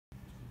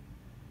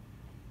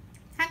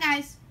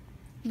guys,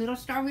 Little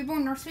Star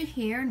Reborn Nursery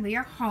here, and we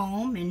are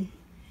home, and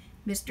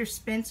Mr.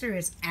 Spencer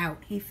is out.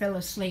 He fell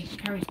asleep.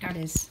 Look how he's got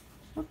his,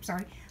 oops,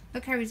 sorry.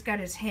 Look how he's got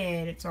his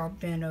head. It's all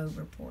bent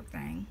over, poor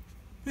thing.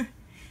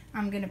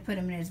 I'm going to put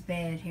him in his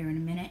bed here in a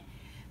minute.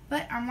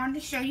 But I wanted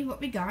to show you what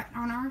we got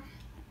on our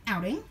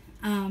outing.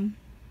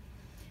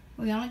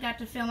 We only got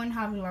to film in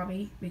Hobby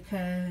Lobby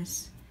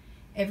because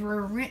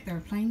everywhere we went, they were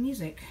playing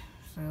music.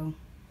 So,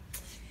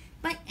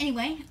 but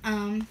anyway,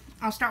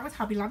 I'll start with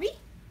Hobby Lobby.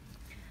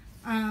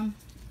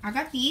 I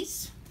got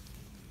these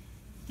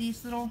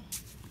little,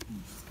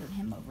 let's get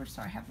him over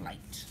so I have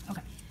light.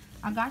 Okay,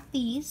 I got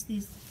these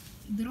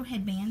little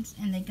headbands,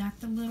 and they got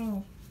the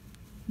little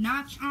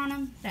notch on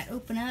them that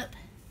open up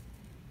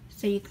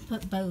so you can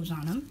put bows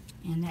on them,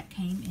 and that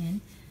came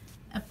in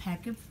a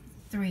pack of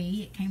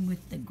 3. It came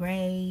with the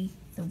gray,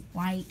 the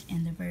white,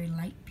 and the very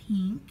light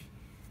pink.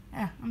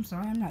 I'm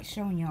sorry, I'm not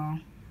showing y'all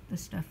the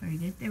stuff very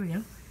good. There we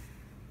go.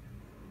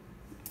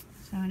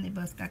 So, and they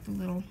both got the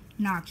little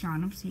notch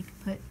on them so you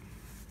can put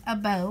a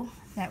bow.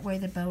 That way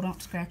the bow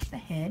don't scratch the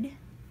head.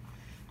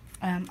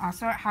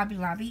 Also at Hobby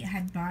Lobby, I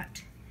had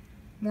bought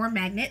more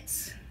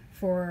magnets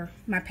for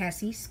my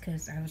passies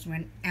because I was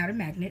running out of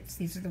magnets.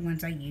 These are the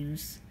ones I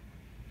use.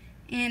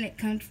 And it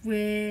comes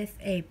with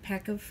a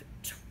pack of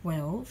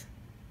 12.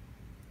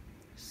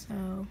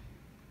 So,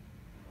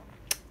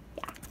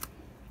 yeah.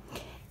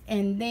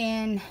 And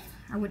then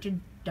I went to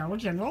Dollar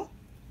General.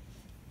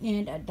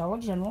 And at Dollar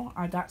General,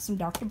 I got some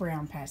Dr.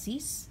 Brown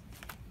passies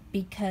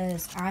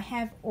because I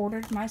have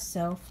ordered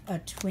myself a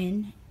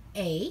twin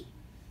A,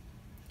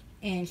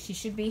 and she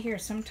should be here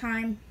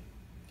sometime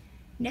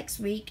next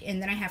week, and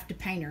then I have to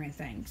paint her and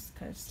things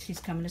because she's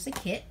coming as a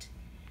kit.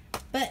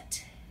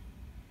 But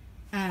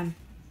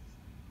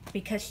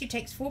because she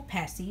takes full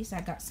passies,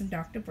 I got some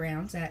Dr.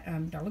 Browns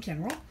at Dollar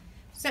General.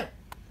 So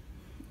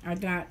I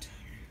got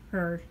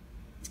her,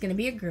 it's going to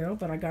be a girl,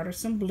 but I got her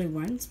some blue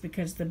ones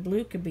because the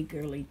blue could be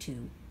girly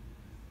too.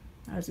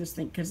 I was just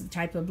thinking because the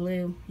type of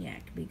blue, yeah,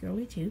 it could be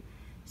girly too.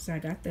 So I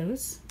got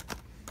those.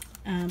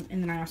 And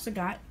then I also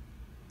got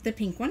the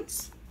pink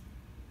ones.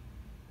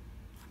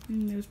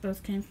 And those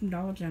both came from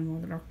Dollar General.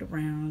 The Dr.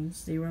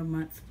 Brown's, 0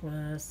 month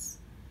plus,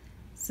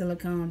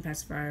 silicone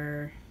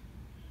pacifier.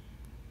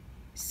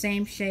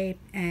 Same shape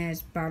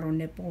as bottle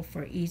nipple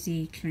for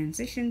easy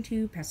transition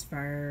to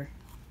pacifier.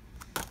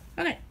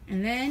 Okay,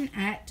 and then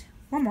at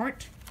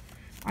Walmart,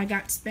 I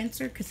got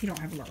Spencer, because he don't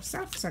have a lot of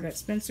socks, so I got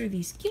Spencer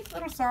these cute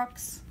little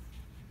socks.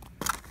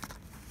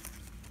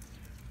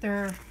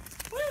 They're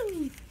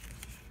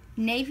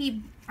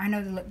navy, I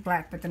know they look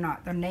black, but they're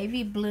not. They're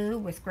navy blue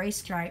with gray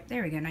stripe.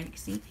 There we go, now you can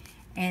see.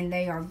 And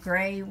they are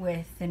gray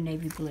with the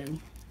navy blue.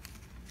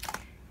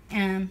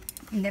 And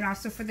then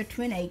also for the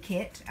Twin A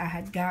kit, I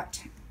had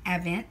got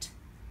Avent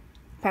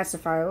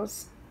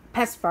pacifiers,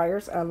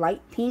 a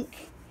light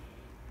pink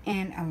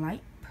and a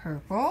light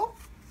purple.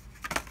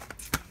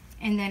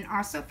 And then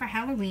also for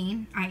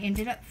Halloween, I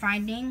ended up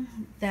finding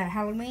the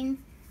Halloween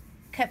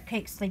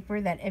cupcake sleeper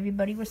that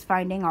everybody was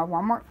finding. Our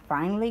Walmart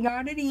finally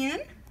got it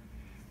in.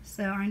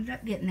 So I ended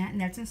up getting that,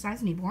 and that's in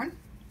size newborn.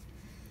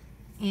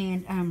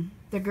 And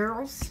the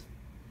girls,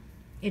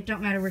 it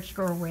don't matter which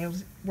girl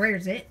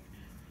wears it.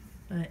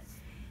 But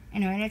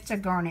anyway, and it's a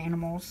Garn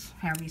Animals,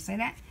 however you say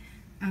that.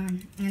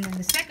 And then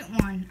the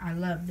second one, I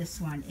love this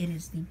one. It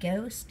is the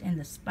ghost and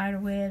the spider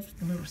webs,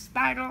 the little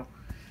spider.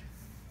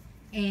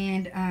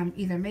 And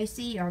either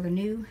Macy or the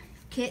new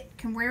kit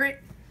can wear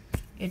it.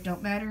 It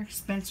don't matter.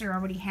 Spencer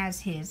already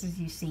has his, as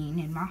you've seen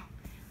in my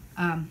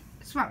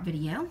swap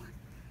video.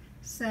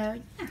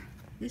 So, yeah,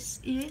 this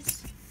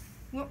is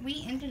what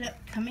we ended up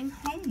coming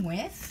home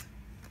with.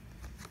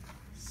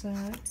 So,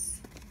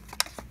 it's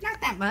not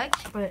that much,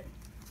 but,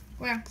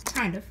 well,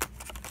 kind of.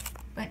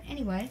 But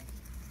anyway,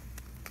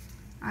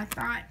 I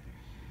thought,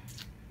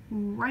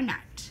 why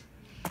not?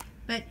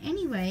 But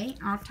anyway,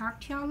 I'll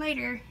talk to y'all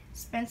later.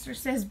 Spencer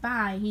says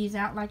bye. He's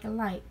out like a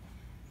light.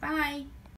 Bye.